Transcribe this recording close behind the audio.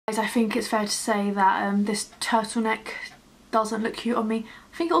I think it's fair to say that this turtleneck doesn't look cute on me.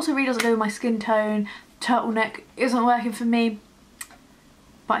 I think it also really doesn't go with my skin tone. Turtleneck isn't working for me,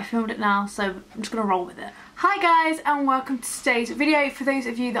 but I filmed it now, so I'm just gonna roll with it. Hi guys, and welcome to today's video. For those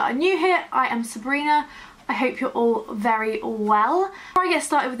of you that are new here, I am Sabrina. I hope you're all very well. Before I get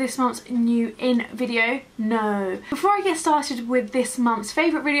started with this month's Before I get started with this month's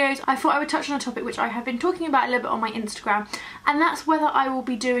favourite videos, I thought I would touch on a topic which I have been talking about a little bit on my Instagram, and that's whether I will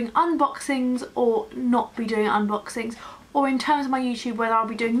be doing unboxings or not be doing unboxings, or in terms of my YouTube, whether I'll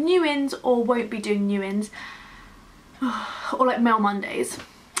be doing new-ins or won't be doing new-ins, or like Mail Mondays.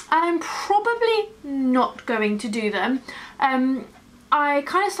 And I'm probably not going to do them. I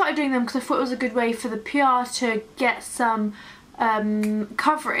kind of started doing them because I thought it was a good way for the PR to get some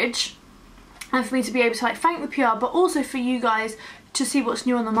coverage and for me to be able to like thank the PR, but also for you guys to see what's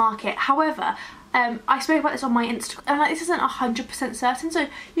new on the market. However, I spoke about this on my Instagram, and like, this isn't 100% certain, so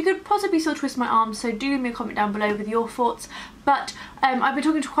you could possibly still twist my arm, so do leave me a comment down below with your thoughts. But I've been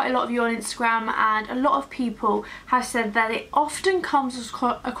talking to quite a lot of you on Instagram, and a lot of people have said that it often comes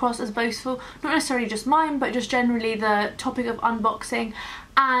across as boastful, not necessarily just mine, but just generally the topic of unboxing,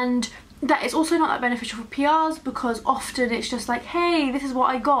 and that it's also not that beneficial for PRs, because often it's just like, hey, this is what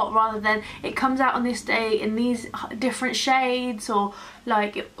I got, rather than it comes out on this day in these different shades, or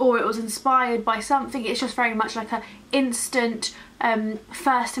like, or it was inspired by something. It's just very much like a instant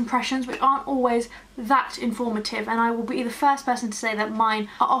first impressions, which aren't always that informative, and I will be the first person to say that mine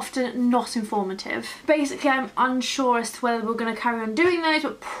are often not informative. Basically, I'm unsure as to whether we're going to carry on doing those,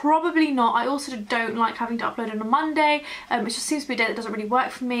 but probably not. I also don't like having to upload on a Monday. It just seems to be a day that doesn't really work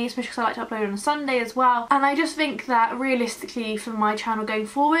for me, especially because I like to upload on a Sunday as well. And I just think that realistically for my channel going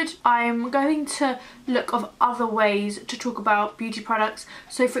forward, I'm going to look of other ways to talk about beauty products.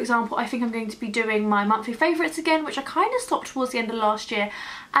 So for example, I think I'm going to be doing my monthly favourites again, which I kind of stopped towards the end of last year.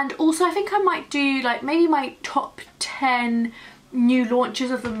 And also I think I might do like maybe my top 10 new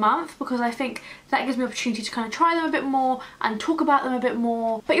launches of the month, because I think that gives me opportunity to kind of try them a bit more and talk about them a bit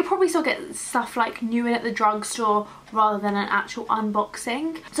more. But you'll probably still get stuff like new in at the drugstore rather than an actual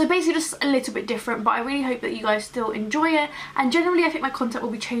unboxing. So basically just a little bit different, but I really hope that you guys still enjoy it. And generally I think my content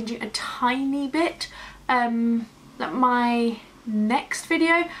will be changing a tiny bit. That my next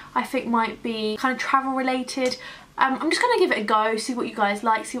video I think might be kind of travel related. I'm just going to give it a go, see what you guys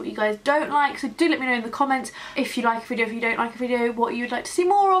like, see what you guys don't like. So do let me know in the comments if you like a video, if you don't like a video, what you'd like to see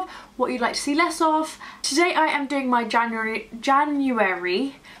more of, what you'd like to see less of. Today I am doing my January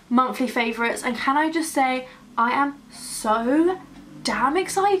monthly favourites, and can I just say I am so damn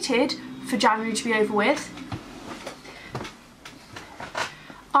excited for January to be over with.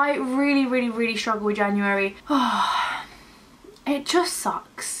 I really struggle with January. It just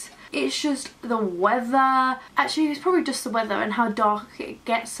sucks. It's just the weather. Actually, it's probably just the weather and how dark it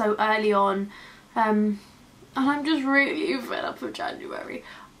gets so early on. And I'm just really fed up of January.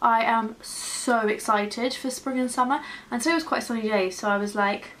 I am so excited for spring and summer. And today was quite a sunny day, so I was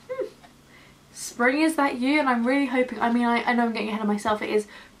like, spring, is that you? And I'm really hoping, I mean, I know I'm getting ahead of myself. It is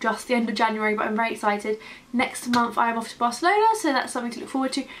just the end of January, but I'm very excited. Next month I am off to Barcelona, so that's something to look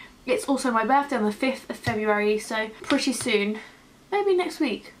forward to. It's also my birthday on the 5th of February, so pretty soon. Maybe next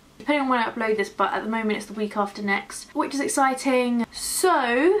week, depending on when I upload this, but at the moment it's the week after next, which is exciting.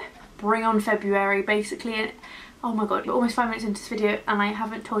 So bring on February basically. And oh my god, we're almost 5 minutes into this video and I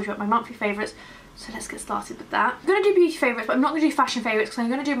haven't told you about my monthly favourites, so let's get started with that. I'm going to do beauty favourites, but I'm not going to do fashion favourites, because I'm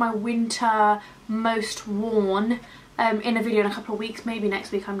going to do my winter most worn in a video in a couple of weeks, maybe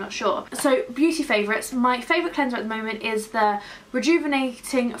next week, I'm not sure. So beauty favourites, my favourite cleanser at the moment is the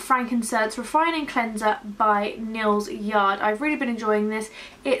Rejuvenating Frankincense Refining Cleanser by Nils Yard. I've really been enjoying this.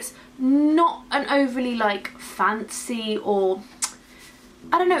 It's not an overly like fancy, or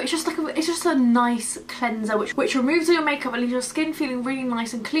I don't know, it's just like it's just a nice cleanser which removes all your makeup and leaves your skin feeling really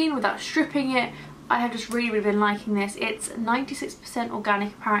nice and clean without stripping it. I have just really been liking this. It's 96% organic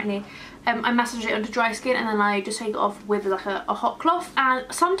apparently. I massage it onto dry skin and then I just take it off with like a hot cloth. And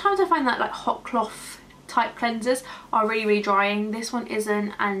sometimes I find that like hot cloth type cleansers are really drying. This one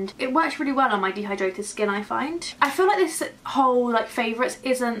isn't, and it works really well on my dehydrated skin, I find. I feel like this whole like favourites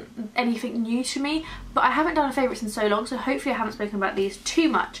isn't anything new to me, but I haven't done a favourites in so long, so hopefully I haven't spoken about these too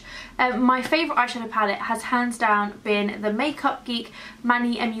much. My favourite eyeshadow palette has hands down been the Makeup Geek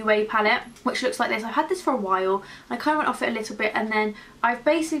Manny MUA palette, which looks like this. I've had this for a while. I kind of went off it a little bit, and then I've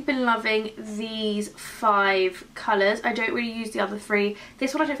basically been loving these 5 colours. I don't really use the other 3.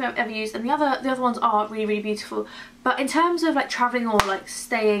 This one I don't think I've ever used, and the other ones are really beautiful. But in terms of like travelling or like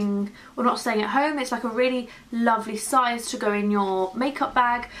staying or not staying at home, it's like a really lovely size to go in your makeup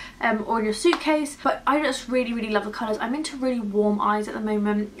bag or in your suitcase. But but I just really love the colours. I'm into really warm eyes at the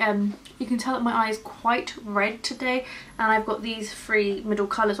moment. You can tell that my eye is quite red today, and I've got these 3 middle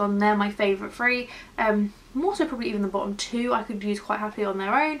colours on. They're my favourite 3. More so probably even the bottom 2 I could use quite happily on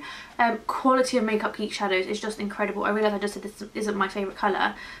their own. Quality of Makeup Geek shadows is just incredible. I realise I just said this isn't my favourite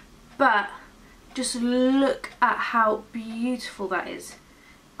colour, but just look at how beautiful that is.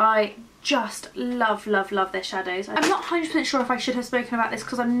 I just love their shadows. I'm not 100% sure if I should have spoken about this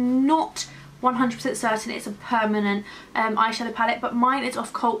because I'm not 100% certain it's a permanent eyeshadow palette, but mine is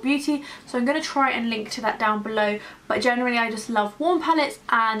off Cult Beauty, so I'm going to try and link to that down below. But generally I just love warm palettes,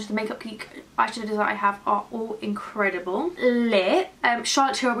 and the Makeup Geek eyeshadows that I have are all incredible. Lip,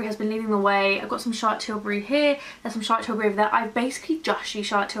 Charlotte Tilbury has been leading the way. I've got some Charlotte Tilbury here, there's some Charlotte Tilbury over there. I've basically just used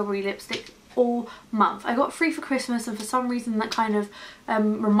Charlotte Tilbury lipstick all month. I got 3 for Christmas, and for some reason that kind of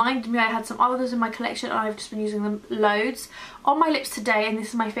reminded me I had some others in my collection, and I've just been using them loads. On my lips today, and this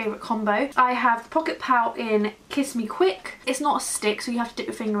is my favourite combo, I have the Pocket Pout in Kiss Me Quick. It's not a stick, so you have to dip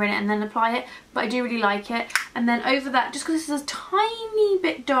your finger in it and then apply it, but I do really like it. And then over that, just because this is a tiny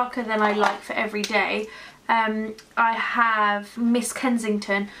bit darker than I like for every day, I have Miss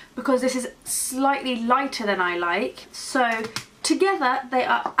Kensington, because this is slightly lighter than I like. So together they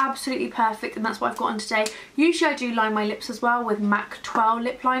are absolutely perfect, and that's what I've got on today. Usually I do line my lips as well with MAC 12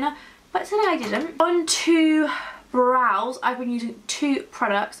 lip liner, but today I didn't. On to brows, I've been using 2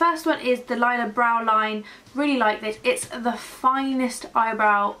 products. First one is the Liner Brow Line. Really like this. It's the finest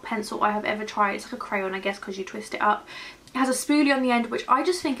eyebrow pencil I have ever tried. It's like a crayon, I guess, because you twist it up. It has a spoolie on the end, which I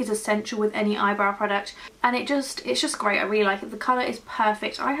just think is essential with any eyebrow product, and it's just great. I really like it. The colour is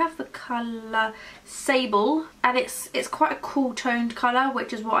perfect. I have the colour Sable, and it's quite a cool toned colour,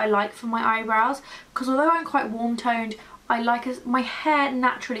 which is what I like for my eyebrows, because although I'm quite warm toned, I like my hair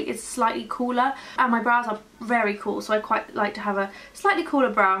naturally is slightly cooler, and my brows are very cool, so I quite like to have a slightly cooler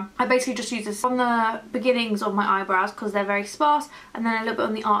brow. I basically just use this on the beginnings of my eyebrows because they're very sparse, and then a little bit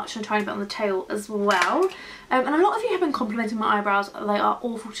on the arch and a tiny bit on the tail as well. And a lot of you have been complimenting my eyebrows. They are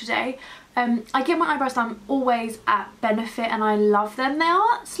awful today. I get my eyebrows done always at Benefit, and I love them. They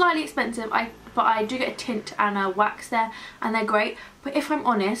are slightly expensive, but I do get a tint and a wax there, and they're great. But if I'm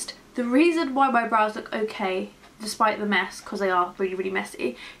honest, the reason why my brows look okay despite the mess, because they are really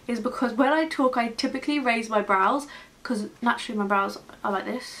messy, is because when I talk I typically raise my brows, because naturally my brows are like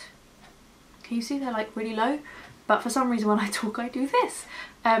this. Can you see they're like really low? But for some reason when I talk I do this,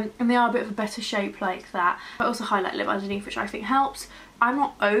 and they are a bit of a better shape like that. I also highlight lip underneath, which I think helps. I'm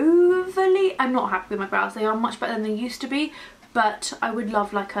not happy with my brows. They are much better than they used to be, but I would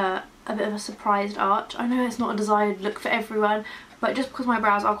love like a bit of a surprised arch. I know it's not a desired look for everyone, but just because my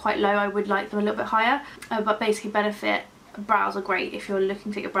brows are quite low, I would like them a little bit higher. But basically Benefit brows are great if you're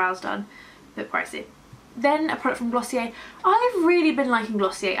looking to get your brows done. A bit pricey. Then a product from Glossier. I've really been liking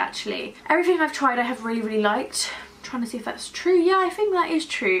Glossier actually. Everything I've tried I have really liked. I'm trying to see if that's true. Yeah, I think that is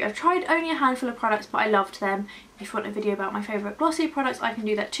true. I've tried only a handful of products, but I loved them. If you want a video about my favourite Glossier products, I can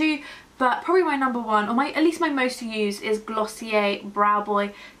do that too. But probably my number one, or at least my most used, is Glossier Brow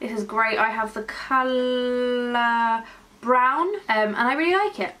Boy. This is great. I have the colour Brown, and I really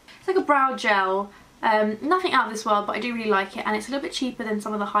like it. It's like a brow gel, nothing out of this world, but I do really like it, and it's a little bit cheaper than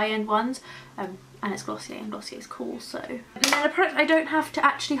some of the high-end ones, and it's Glossier, and Glossier is cool. So, and then a product I don't have to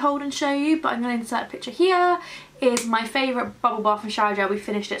actually hold and show you, but I'm going to insert a picture here, is my favourite bubble bath and shower gel. We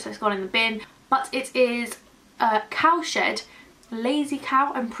finished it, so it's gone in the bin, but it is Cowshed Lazy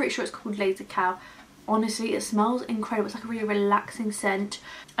Cow. I'm pretty sure it's called Lazy Cow. Honestly, it smells incredible. It's like a really relaxing scent.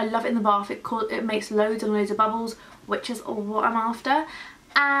 I love it in the bath. It makes loads and loads of bubbles, which is what I'm after.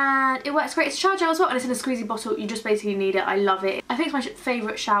 And it works great. It's a shower gel as well, and it's in a squeezy bottle. You just basically need it. I love it. I think it's my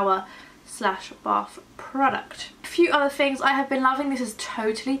favourite shower / bath product. A few other things I have been loving. This is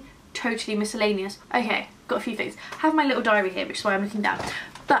totally miscellaneous. Okay, got a few things. I have my little diary here, which is why I'm looking down.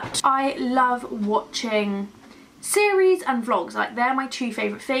 But I love watching series and vlogs. Like, they're my 2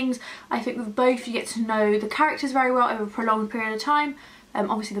 favourite things. I think with both you get to know the characters very well over a prolonged period of time.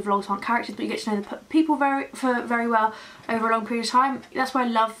 Obviously the vlogs aren't characters, but you get to know the people very well over a long period of time. That's why I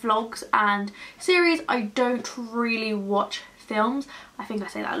love vlogs and series. I don't really watch films. I think I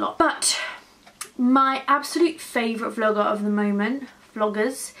say that a lot. But my absolute favourite vlogger of the moment,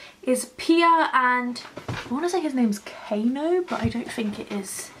 vloggers, is Pia and I want to say his name's Kano, but I don't think it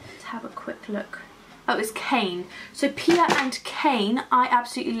is. Let's have a quick look. Oh, it's Kane. So Pia and Kane, I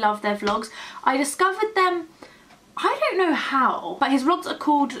absolutely love their vlogs. I discovered them, I don't know how, but his vlogs are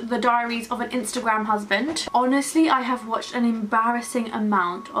called The Diaries of an Instagram Husband. Honestly, I have watched an embarrassing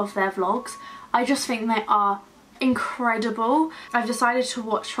amount of their vlogs. I just think they are incredible. I've decided to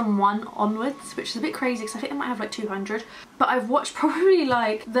watch from 1 onwards, which is a bit crazy because I think they might have like 200. But I've watched probably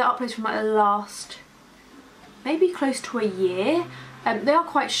like the uploads from like the last maybe close to a year. They are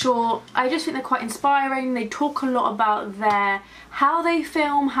quite short. I just think they're quite inspiring. They talk a lot about how they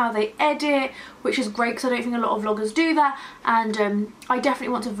film, how they edit, which is great because I don't think a lot of vloggers do that, and I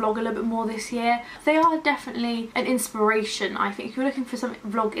definitely want to vlog a little bit more this year. They are definitely an inspiration. I think if you're looking for some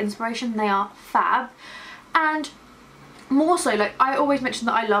vlog inspiration, they are fab. And more so, like, I always mention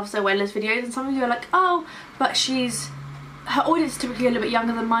that I love Zoella's videos, and some of you are like, oh, but her audience is typically a little bit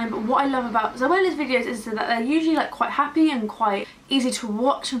younger than mine. But what I love about Zoella's videos is that they're usually like quite happy and quite easy to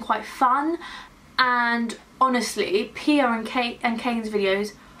watch and quite fun. And honestly, Pia and Kane's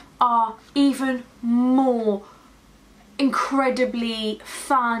videos are even more incredibly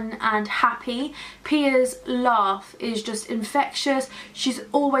fun and happy. Pia's laugh is just infectious. She's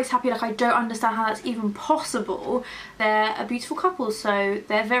always happy. Like, I don't understand how that's even possible. They're a beautiful couple, so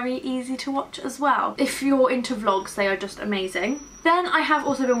they're very easy to watch as well. If you're into vlogs, they are just amazing. Then I have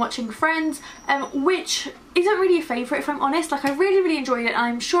also been watching Friends, which isn't really a favourite if I'm honest. Like, I really enjoyed it, and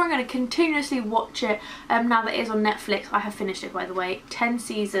I'm sure I'm going to continuously watch it now that it is on Netflix. I have finished it, by the way. 10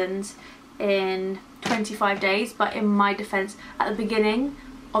 seasons in 25 days, but in my defense, at the beginning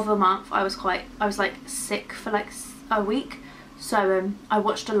of the month I was like sick for like a week, so I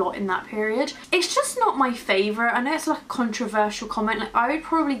watched a lot in that period. It's just not my favourite. I know it's like a controversial comment. Like, I would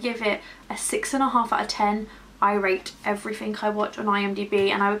probably give it a 6.5 out of 10. I rate everything I watch on IMDb,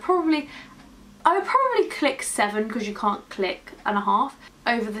 and I would probably click 7 because you can't click and a half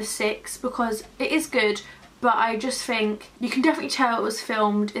over the 6 because it is good. But I just think you can definitely tell it was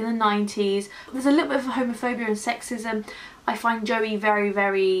filmed in the 90s. There's a little bit of homophobia and sexism. I find Joey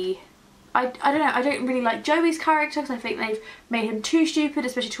very... I don't know, I don't really like Joey's character because I think they've made him too stupid,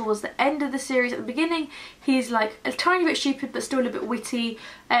 especially towards the end of the series. At the beginning, he's like a tiny bit stupid but still a little bit witty.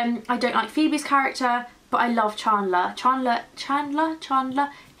 I don't like Phoebe's character, but I love Chandler. Chandler,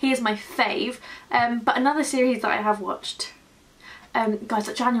 he is my fave. But another series that I have watched, guys,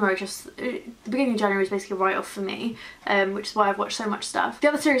 like January, the beginning of January is basically a write-off for me, which is why I've watched so much stuff. The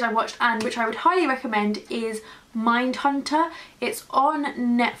other series I watched, and which I would highly recommend, is Mindhunter. It's on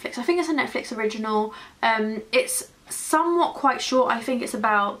Netflix. I think it's a Netflix original. It's somewhat quite short. I think it's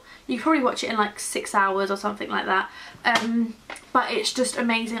about, you could probably watch it in like 6 hours or something like that. But it's just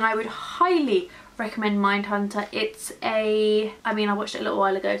amazing. I would highly recommend Mindhunter. It's I watched it a little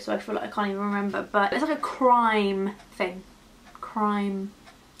while ago, so I feel like I can't even remember, but it's like a crime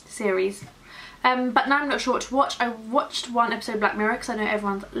series. But now I'm not sure what to watch. I watched one episode of Black Mirror because I know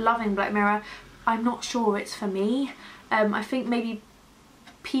everyone's loving Black Mirror. I'm not sure it's for me. I think maybe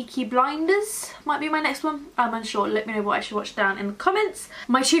Peaky Blinders might be my next one. I'm unsure. Let me know what I should watch down in the comments.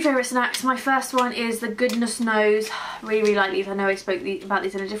 My two favourite snacks. My first one is the Goodness Knows. Really like these. I know I spoke about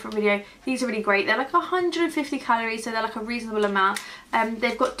these in a different video. These are really great. They're like 150 calories, so they're like a reasonable amount.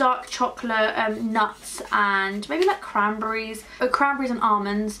 They've got dark chocolate, nuts, and maybe like cranberries. Cranberries and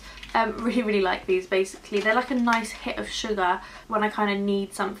almonds. Really like these basically. They're like a nice hit of sugar when I kind of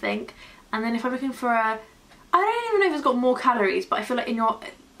need something. And then if I'm looking for I don't even know if it's got more calories, but I feel like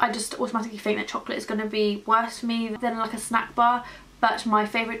I just automatically think that chocolate is going to be worse for me than like a snack bar. But my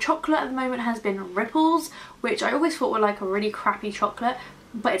favourite chocolate at the moment has been Ripples, which I always thought were like a really crappy chocolate,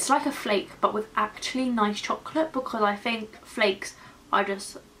 but it's like a flake but with actually nice chocolate, because I think flakes are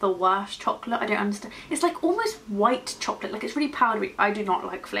just the worst chocolate. I don't understand. It's like almost white chocolate, like it's really powdery. I do not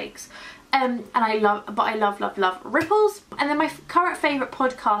like flakes. And I love Ripples. And then my current favourite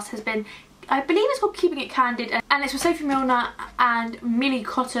podcast has been, I believe it's called Keeping It Candid, and it's with Sophie Milner and Millie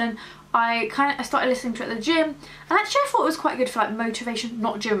Cotton. I started listening to it at the gym, and actually I thought it was quite good for like motivation,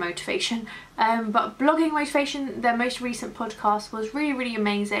 not gym motivation, but blogging motivation. Their most recent podcast was really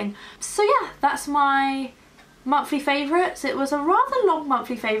amazing. So yeah, that's my monthly favourites. It was a rather long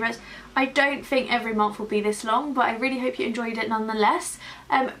monthly favourites. I don't think every month will be this long, but I really hope you enjoyed it nonetheless.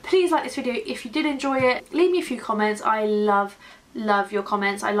 Please like this video if you did enjoy it. Leave me a few comments. I love your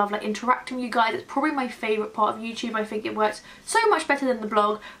comments. I love like interacting with you guys. It's probably my favourite part of YouTube. I think it works so much better than the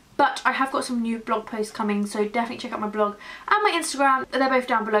blog. But I have got some new blog posts coming, so definitely check out my blog and my Instagram. They're both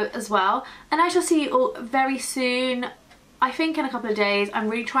down below as well. And I shall see you all very soon. I think in a couple of days. I'm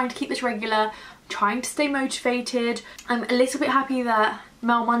really trying to keep this regular, trying to stay motivated. I'm a little bit happy that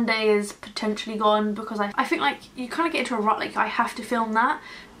Mel Monday is potentially gone, because I think like you kind of get into a rut, like I have to film that.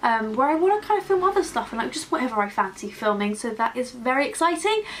 Where I want to kind of film other stuff and like just whatever I fancy filming, so that is very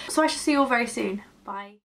exciting. So I shall see you all very soon. Bye.